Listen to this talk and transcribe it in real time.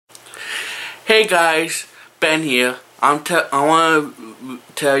Hey guys, Ben here. I want to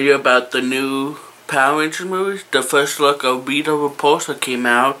tell you about the new Power Rangers movies. The first look of Rita Repulsa came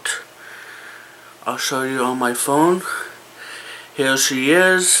out. I'll show you on my phone. Here she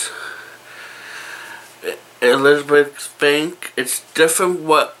is. Elizabeth Fink. It's different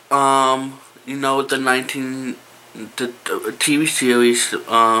what you know, the TV series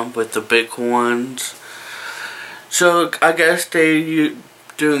with the big ones. So I guess they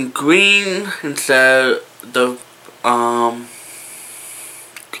doing green instead of the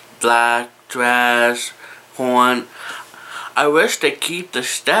black dress horn. I wish they keep the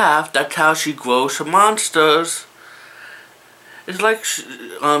staff. That's how she grows her monsters. It's like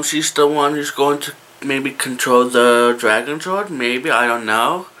she's the one who's going to maybe control the Dragon Sword. Maybe, I don't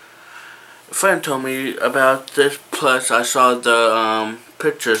know. A friend told me about this. Plus, I saw the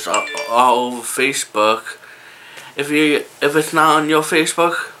pictures all over Facebook. If it's not on your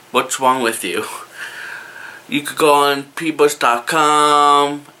Facebook, what's wrong with you? You could go on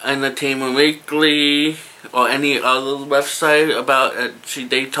peoples.com, Entertainment Weekly, or any other website about it.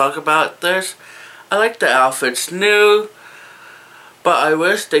 They talk about this. I like the outfits new, but I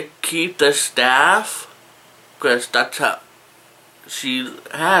wish they keep the staff, because that's how she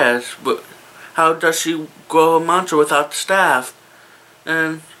has. But how does she grow a monster without the staff?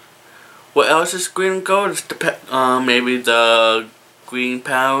 And what else is green and gold? It's maybe the Green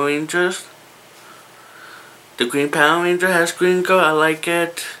Power Rangers. The Green Power Ranger has green and gold. I like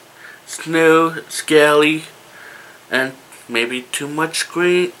it. It's new, scaly, and maybe too much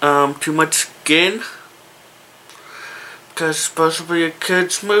green. Too much skin. Because it's supposed to be a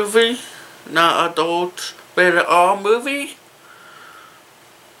kids movie, not adult rated R movie.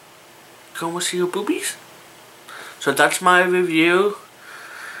 Come and see your boobies. So that's my review.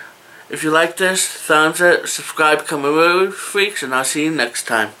 If you like this, thumbs it, subscribe, become a movie freaks, and I'll see you next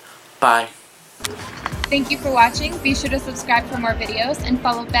time. Bye. Thank you for watching. Be sure to subscribe for more videos and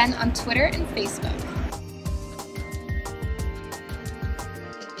follow Ben on Twitter and Facebook.